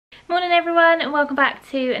Morning everyone and welcome back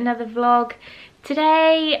to another vlog.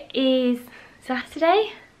 Today is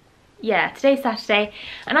Saturday? Yeah, today's Saturday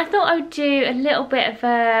and I thought I would do a little bit of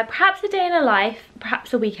perhaps a day in a life,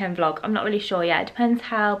 perhaps a weekend vlog. I'm not really sure yet. It depends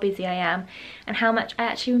how busy I am and how much I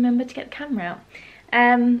actually remember to get the camera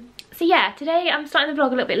out. So yeah, today I'm starting the vlog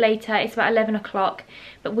a little bit later. It's about 11 o'clock,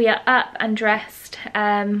 but we are up and dressed.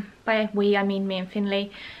 By we, I mean me and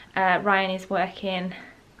Finley. Ryan is working,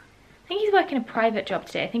 I think he's working a private job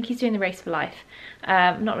today. I think he's doing the Race for Life.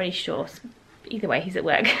 I'm not really sure. Either way, he's at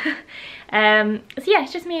work. So yeah,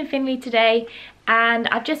 it's just me and Finley today, and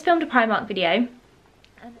I've just filmed a Primark video.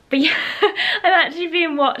 But yeah, I'm actually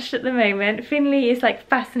being watched at the moment. Finley is like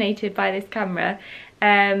fascinated by this camera.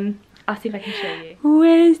 I'll see if I can show you.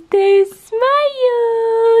 Where's the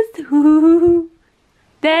smiles? Ooh,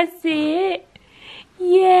 that's it.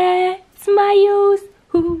 Yeah, smiles.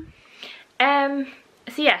 Ooh.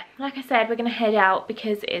 So yeah, like I said, we're gonna head out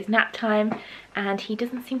because it is nap time and he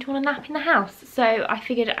doesn't seem to want to nap in the house. So I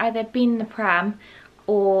figured either being in the pram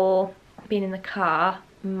or being in the car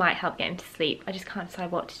might help get him to sleep. I just can't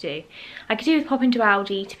decide what to do. I could do with popping to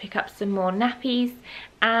Aldi to pick up some more nappies,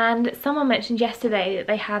 and someone mentioned yesterday that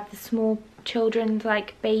they had the small children's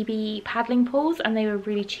like baby paddling pools and they were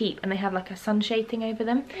really cheap and they have like a sunshade thing over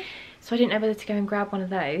them. So I didn't know whether to go and grab one of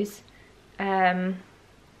those.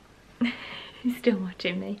 He's still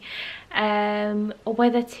watching me. Or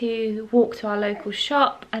whether to walk to our local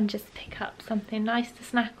shop and just pick up something nice to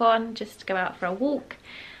snack on, just to go out for a walk.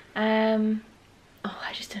 Oh,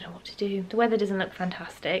 I just don't know what to do. The weather doesn't look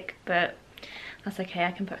fantastic, but that's okay.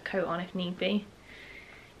 I can put a coat on if need be.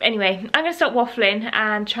 But anyway, I'm going to stop waffling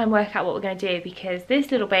and try and work out what we're going to do because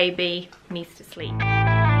this little baby needs to sleep.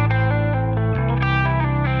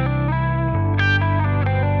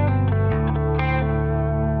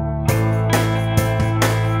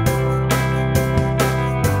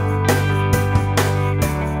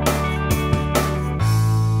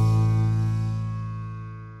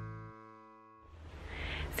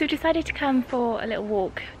 So we decided to come for a little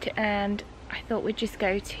walk and I thought we'd just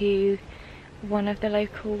go to one of the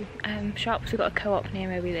local shops. We've got a Co-op near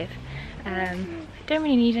where we live. I don't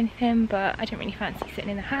really need anything, but I don't really fancy sitting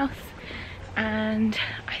in the house and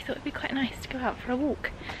I thought it'd be quite nice to go out for a walk.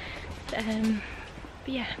 But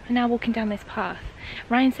yeah, we're now walking down this path.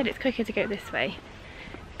 Ryan said it's quicker to go this way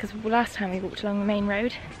because last time we walked along the main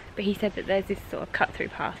road, but he said that there's this sort of cut through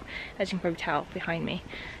path, as you can probably tell behind me.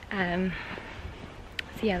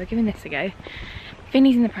 So yeah, we're giving this a go.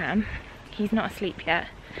 Vinny's in the pram. He's not asleep yet.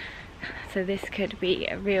 So this could be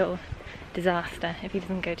a real disaster if he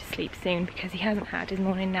doesn't go to sleep soon because he hasn't had his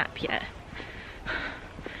morning nap yet.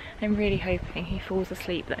 I'm really hoping he falls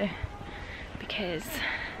asleep though because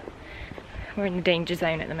we're in the danger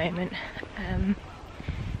zone at the moment.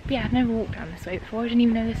 But yeah, I've never walked down this way before. I didn't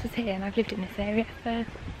even know this was here and I've lived in this area for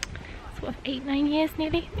sort of 8-9 years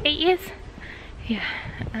nearly. 8 years? Yeah.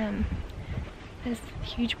 There's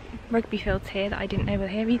huge rugby fields here that I didn't know were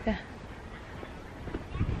here either.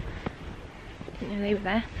 Didn't know they were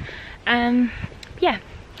there. Yeah,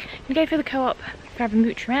 I'm gonna go for the Co-op, grab a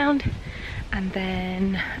mooch around, and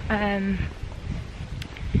then I'm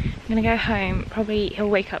gonna go home. Probably he'll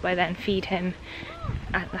wake up by then, feed him.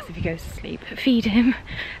 That's if he goes to sleep. Feed him,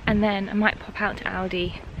 and then I might pop out to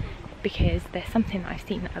Aldi because there's something that I've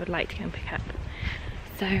seen that I would like to go and pick up.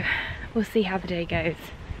 So we'll see how the day goes.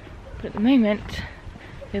 But at the moment,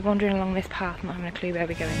 we're wandering along this path, not having a clue where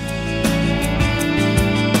we're going.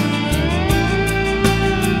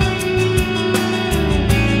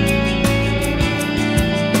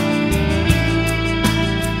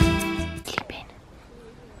 Sleeping?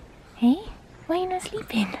 Hey? Why are you not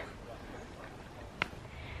sleeping?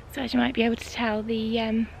 So as you might be able to tell,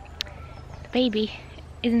 the baby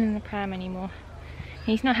isn't in the pram anymore. And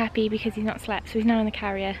he's not happy because he's not slept, so he's now in the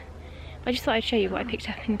carrier. I just thought I'd show you what I picked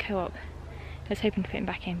up in Co-op. I was hoping to put him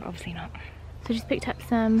back in, but obviously not. So I just picked up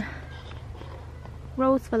some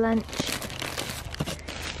rolls for lunch,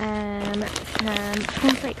 some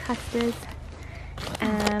cornflake custards,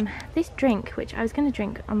 this drink, which I was going to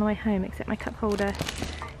drink on the way home, except my cup holder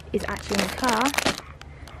is actually in the car,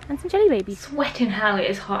 and some jelly babies. Sweating hell,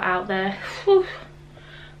 it is hot out there. Whew.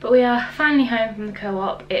 But we are finally home from the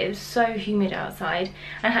Co-op. It is so humid outside,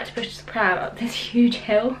 and I had to push the pram up this huge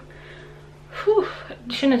hill. Whew,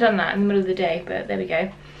 shouldn't have done that in the middle of the day, but there we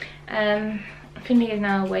go. Finley is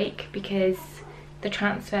now awake because the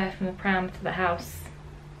transfer from the pram to the house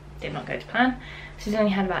did not go to plan. So he's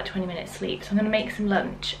only had about 20 minutes sleep. So I'm going to make some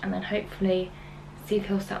lunch and then hopefully see if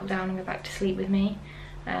he'll settle down and go back to sleep with me.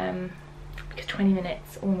 Because 20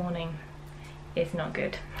 minutes all morning is not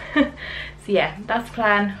good. So yeah, that's the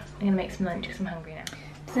plan. I'm going to make some lunch because I'm hungry now.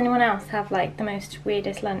 Does anyone else have like the most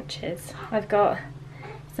weirdest lunches? I've got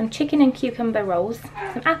some chicken and cucumber rolls,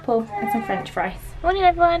 some apple and some french fries. Morning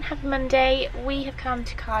everyone, happy Monday. We have come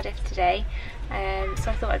to Cardiff today,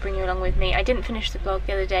 so I thought I'd bring you along with me. I didn't finish the vlog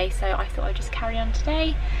the other day, so I thought I'd just carry on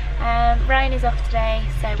today. Ryan is off today,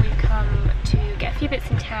 so we've come to get a few bits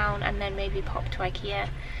in town and then maybe pop to Ikea.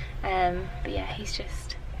 But yeah, he's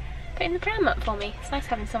just putting the pram up for me. It's nice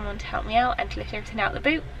having someone to help me out and to lift everything out of the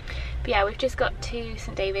boot. But yeah, we've just got to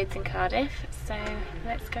St David's in Cardiff, so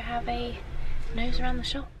let's go have a nose around the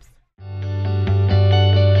shops.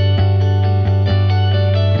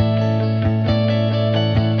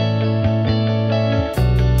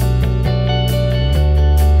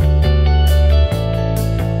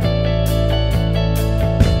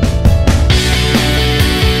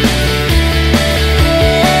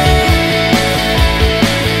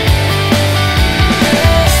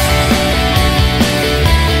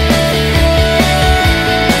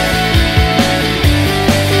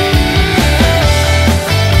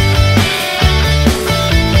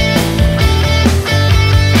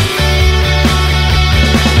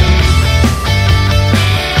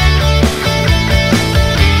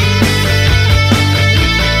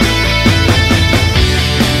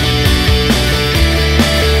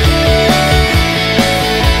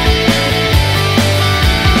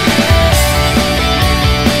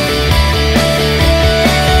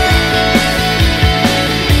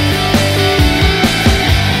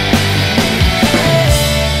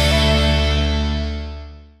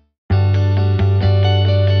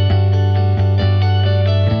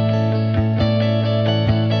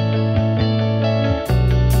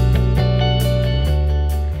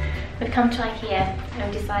 Come to Ikea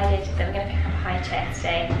and we decided that we're going to pick up a high chair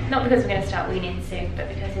today. Not because we're going to start weaning soon, but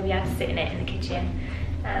because he'll be able to sit in it in the kitchen.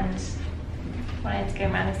 And I had to go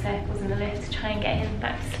around in circles in the lift to try and get him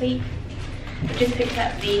back to sleep. We've just picked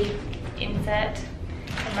up the insert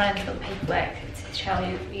and Ryan's got the paperwork to show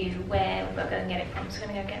you where we've got to go and get it from. So we're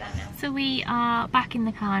going to go get that now. So we are back in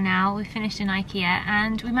the car now. We've finished in Ikea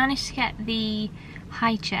and we managed to get the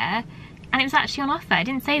high chair. And it was actually on offer. I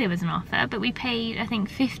didn't say there was an offer, but we paid, I think,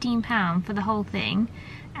 £15 for the whole thing.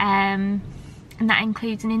 And that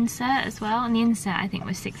includes an insert as well. And the insert, I think,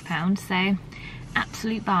 was £6. So,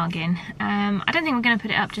 absolute bargain. I don't think we're going to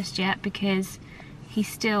put it up just yet because he's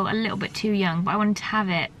still a little bit too young. But I wanted to have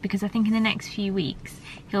it because I think in the next few weeks,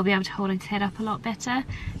 he'll be able to hold his head up a lot better.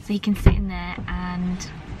 So he can sit in there and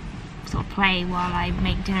sort of play while I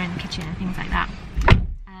make dinner in the kitchen and things like that.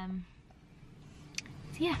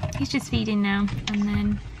 Yeah, he's just feeding now, and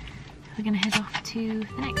then we're going to head off to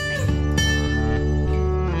the next place.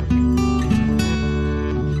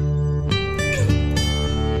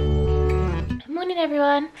 Morning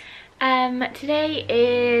everyone. Today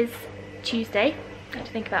is Tuesday, I have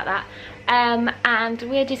to think about that, and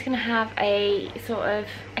we're just going to have a sort of,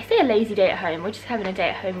 I say a lazy day at home, we're just having a day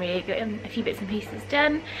at home really, getting a few bits and pieces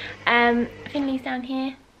done. Finley's down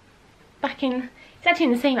here, back in, he's actually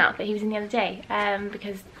in the same outfit he was in the other day,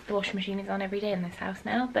 because the washing machine is on every day in this house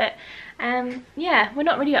now. But yeah, we're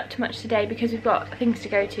not really up to much today because we've got things to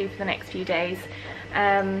go to for the next few days.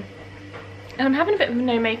 And I'm having a bit of a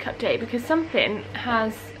no makeup day because something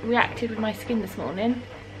has reacted with my skin this morning.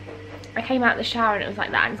 I came out of the shower and it was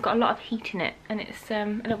like that, and it's got a lot of heat in it, and it's a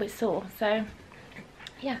little bit sore. So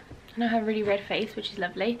yeah, I now have a really red face, which is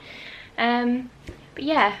lovely. But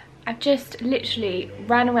yeah, I've just literally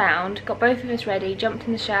ran around, got both of us ready, jumped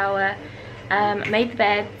in the shower, made the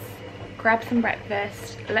beds, grabbed some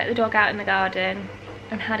breakfast, let the dog out in the garden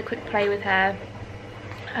and had a quick play with her.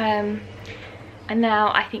 And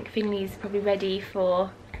now I think Finley's probably ready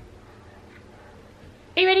for...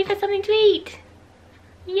 Are you ready for something to eat?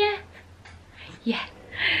 Yeah. Yeah.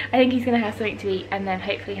 I think he's going to have something to eat and then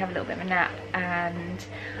hopefully have a little bit of a nap, and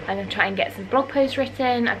I'm going to try and get some blog posts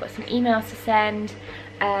written. I've got some emails to send.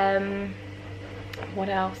 What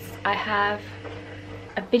else? I have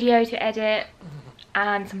a video to edit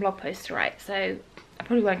and some blog posts to write, so I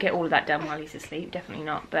probably won't get all of that done while he's asleep, definitely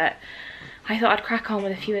not, but I thought I'd crack on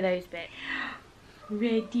with a few of those bits.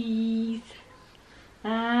 Readies.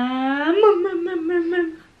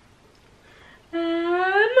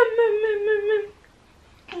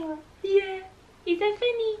 Yeah, is that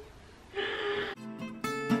funny?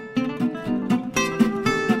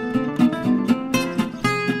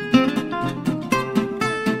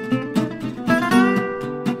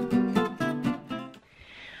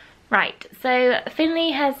 Right, so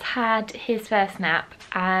Finley has had his first nap,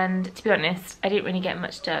 and to be honest, I didn't really get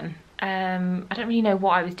much done. I don't really know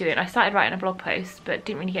what I was doing. I started writing a blog post, but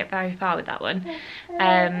didn't really get very far with that one.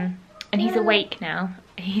 And he's awake now.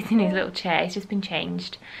 He's in his little chair. He's just been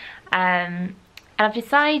changed. And And I've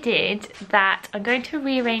decided that I'm going to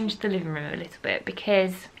rearrange the living room a little bit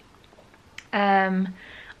because I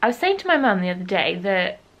was saying to my mum the other day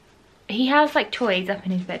that he has like toys up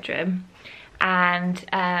in his bedroom, and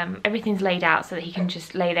everything's laid out so that he can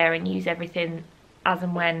just lay there and use everything as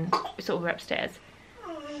and when sort of we're upstairs.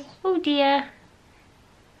 Oh dear.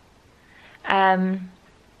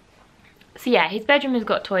 So yeah, his bedroom has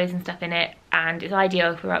got toys and stuff in it, and it's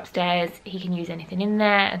ideal if we're upstairs. He can use anything in there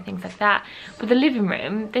and things like that. But the living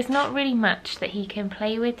room, there's not really much that he can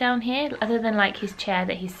play with down here other than like his chair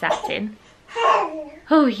that he's sat in.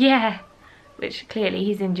 Oh yeah, which clearly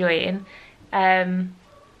he's enjoying. Oh,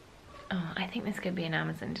 I think this could be an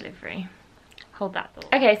Amazon delivery. Hold that thought.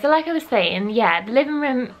 Okay, so like I was saying, yeah, the living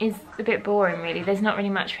room is a bit boring really. There's not really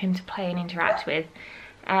much for him to play and interact with.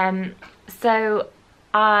 So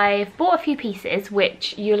I've bought a few pieces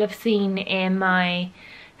which you'll have seen in my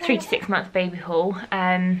 3 to 6 month baby haul,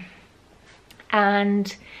 and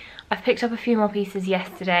I've picked up a few more pieces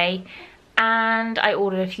yesterday, and I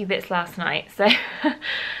ordered a few bits last night. So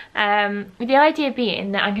the idea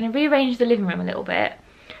being that I'm going to rearrange the living room a little bit,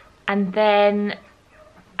 and then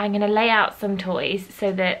I'm going to lay out some toys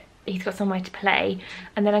so that he's got somewhere to play,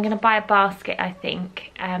 and then I'm going to buy a basket, I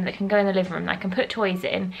think, that can go in the living room that I can put toys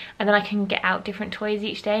in, and then I can get out different toys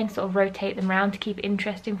each day and sort of rotate them around to keep it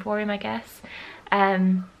interesting for him, I guess.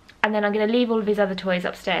 And then I'm going to leave all of his other toys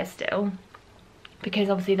upstairs still,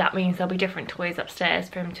 because obviously that means there'll be different toys upstairs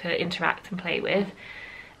for him to interact and play with.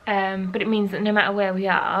 But it means that no matter where we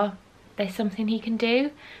are, there's something he can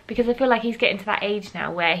do, because I feel like he's getting to that age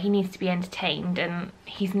now where he needs to be entertained, and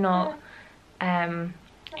he's not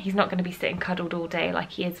going to be sitting cuddled all day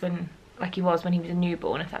like he was when he was a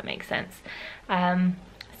newborn, if that makes sense. So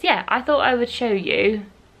yeah, I thought I would show you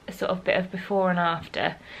a sort of bit of before and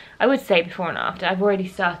after. I would say before and after. I've already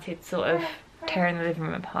started sort of tearing the living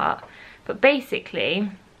room apart, but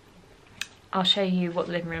basically I'll show you what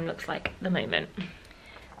the living room looks like at the moment.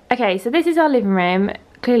 Okay, so this is our living room.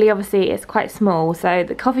 Clearly, obviously, it's quite small, so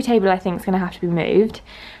the coffee table I think is going to have to be moved.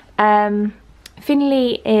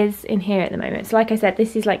 Finley is in here at the moment. So like I said,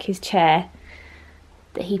 this is like his chair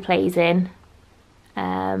that he plays in.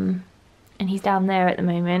 And he's down there at the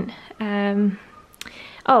moment.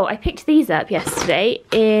 Oh, I picked these up yesterday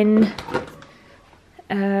in,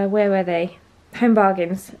 where were they? Home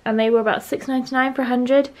Bargains. And they were about $6.99 for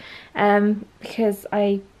 100, because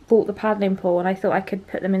I bought the paddling pool and I thought I could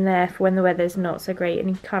put them in there for when the weather's not so great and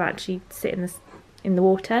you can't actually sit in the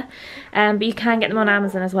water. But you can get them on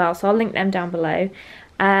Amazon as well, so I'll link them down below.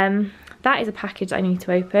 That is a package that I need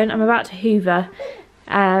to open. I'm about to hoover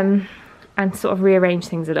and sort of rearrange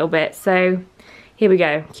things a little bit, so here we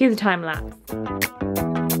go. Cue the time lapse.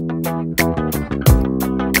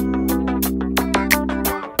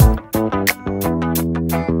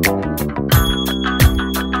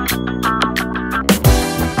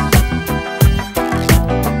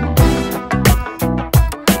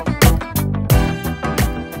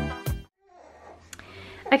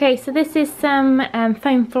 Okay, so this is some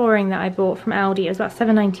foam flooring that I bought from Aldi. It was about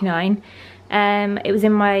 $7.99. It was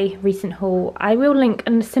in my recent haul. I will link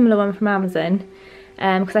a similar one from Amazon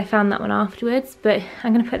because I found that one afterwards, but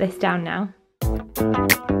I'm going to put this down now.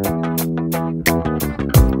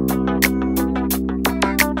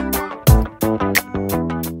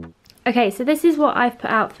 Okay, so this is what I've put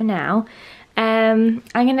out for now. I'm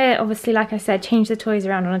going to, obviously, like I said, change the toys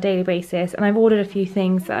around on a daily basis, and I've ordered a few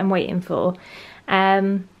things that I'm waiting for.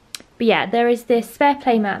 But yeah, there is this spare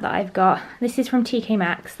playmat that I've got. This is from TK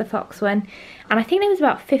Maxx, the Fox one, and I think it was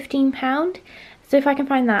about £15. So if I can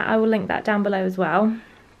find that, I will link that down below as well.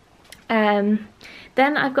 Then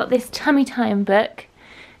I've got this Tummy Time book,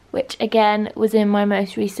 which again was in my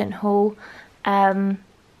most recent haul.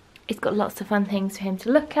 It's got lots of fun things for him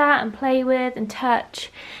to look at and play with and touch,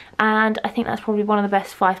 and I think that's probably one of the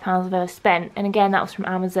best £5 I've ever spent. And again, that was from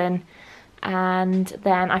Amazon. And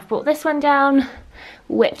then I've brought this one down,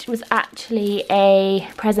 which was actually a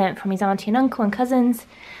present from his auntie and uncle and cousins.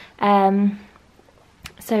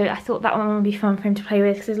 So I thought that one would be fun for him to play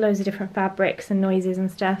with because there's loads of different fabrics and noises and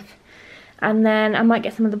stuff. And then I might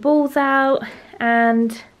get some of the balls out,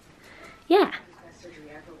 and yeah.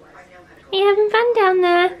 Are you having fun down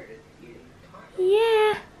there?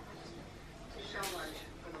 Yeah.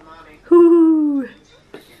 Ooh.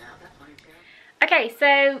 Okay,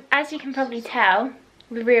 so as you can probably tell,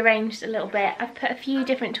 we've rearranged a little bit. I've put a few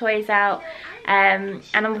different toys out, and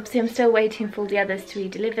I'm still waiting for all the others to be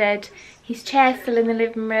delivered. His chair's still in the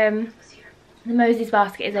living room. The Moses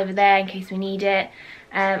basket is over there in case we need it.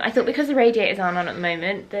 I thought because the radiators aren't on at the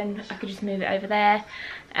moment, then I could just move it over there.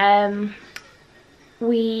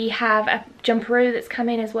 we have a jumperoo that's come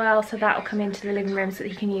in as well, so that'll come into the living room so that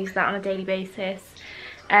he can use that on a daily basis.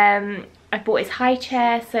 I bought his high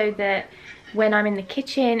chair so that when I'm in the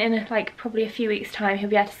kitchen in like probably a few weeks time, he'll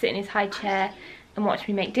be able to sit in his high chair and watch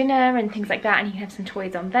me make dinner and things like that, and he can have some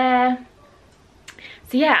toys on there.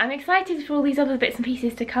 So yeah, I'm excited for all these other bits and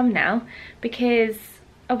pieces to come now, because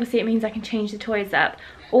obviously it means I can change the toys up.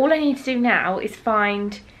 All I need to do now is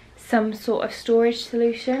find some sort of storage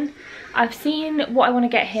solution. I've seen what I want to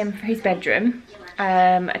get him for his bedroom,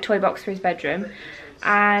 a toy box for his bedroom,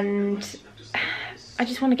 and I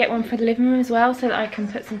just want to get one for the living room as well, so that I can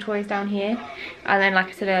put some toys down here, and then, like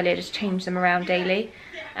I said earlier, just change them around daily,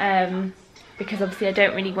 because obviously I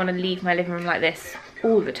don't really want to leave my living room like this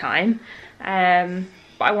all the time,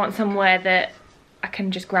 but I want somewhere that I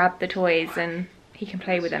can just grab the toys and he can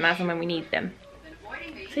play with them as and when we need them.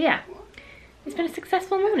 So yeah, it's been a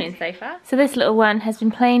successful morning so far. So this little one has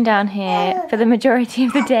been playing down here for the majority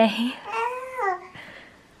of the day. Are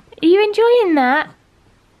you enjoying that?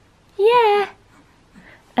 Yeah.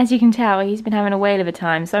 As you can tell, he's been having a whale of a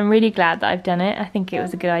time, so I'm really glad that I've done it. I think it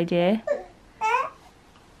was a good idea.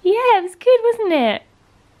 Yeah, it was good, wasn't it?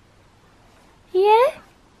 Yeah?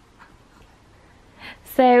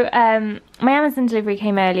 So, my Amazon delivery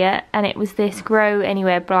came earlier, and it was this Grow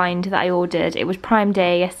Anywhere blind that I ordered. It was Prime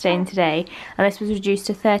Day yesterday and today, and this was reduced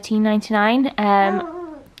to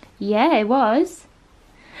 $13.99. Yeah, it was.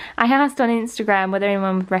 I asked on Instagram whether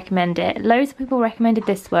anyone would recommend it. Loads of people recommended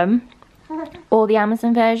this one, or the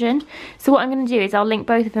Amazon version. So what I'm going to do is I'll link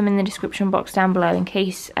both of them in the description box down below in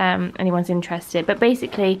case anyone's interested. But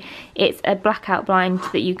basically it's a blackout blind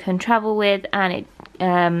that you can travel with, and it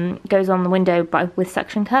goes on the window with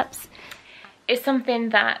suction cups. It's something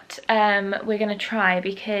that we're going to try,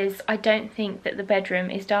 because I don't think that the bedroom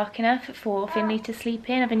is dark enough for Finley to sleep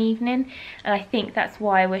in of an evening, and I think that's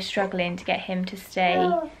why we're struggling to get him to stay,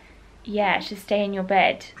 to stay in your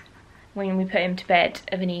bed when we put him to bed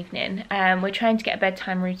of an evening. We're trying to get a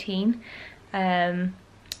bedtime routine,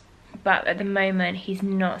 but at the moment he's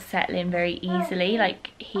not settling very easily.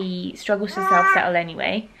 Like, he struggles to self-settle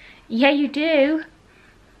anyway. Yeah, you do.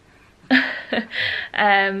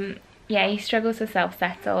 Yeah, he struggles to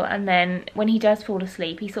self-settle, and then when he does fall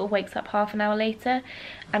asleep, he sort of wakes up half an hour later,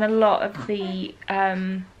 and a lot of the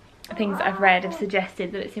things I've read have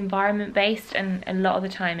suggested that it's environment based, and a lot of the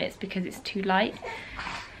time it's because it's too light.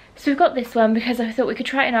 So we've got this one because I thought we could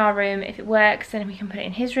try it in our room. If it works, then we can put it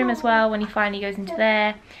in his room as well when he finally goes into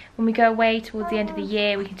there. When we go away towards the end of the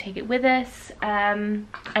year, we can take it with us. And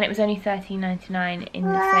it was only $13.99 in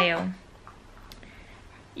the sale.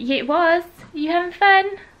 Yeah, it was. You having fun?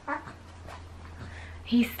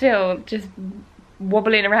 He's still just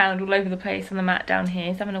wobbling around all over the place on the mat down here.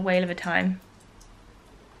 He's having a whale of a time.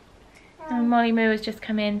 And Molly Moo has just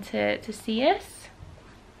come in to see us.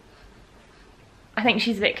 I think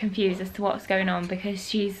she's a bit confused as to what's going on, because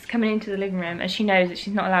she's coming into the living room and she knows that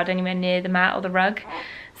she's not allowed anywhere near the mat or the rug.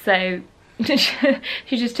 So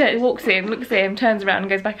she just walks in, looks at him, turns around and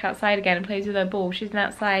goes back outside again and plays with her ball. She's been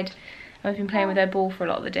outside and we've been playing with her ball for a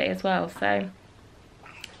lot of the day as well. So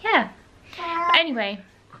yeah. But anyway,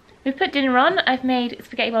 we've put dinner on. I've made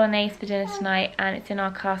spaghetti bolognese for dinner tonight, and it's in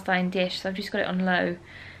our cast iron dish. So I've just got it on low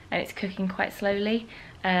and it's cooking quite slowly,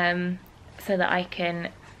 so that I can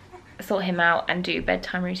sort him out and do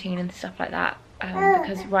bedtime routine and stuff like that,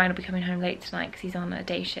 because Ryan will be coming home late tonight because he's on a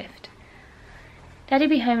day shift. Daddy'll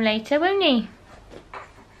be home later, won't he?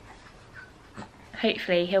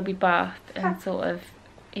 Hopefully he'll be bathed and sort of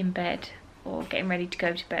in bed or getting ready to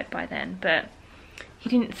go to bed by then, but he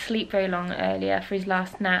didn't sleep very long earlier for his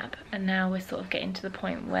last nap, and now we're sort of getting to the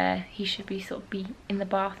point where he should be in the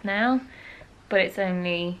bath now, but it's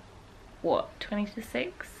only, what, 20 to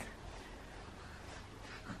 6?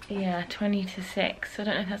 Yeah, 20 to 6. So I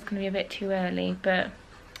don't know if that's going to be a bit too early, but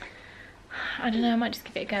I don't know, I might just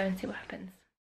give it a go and see what happens.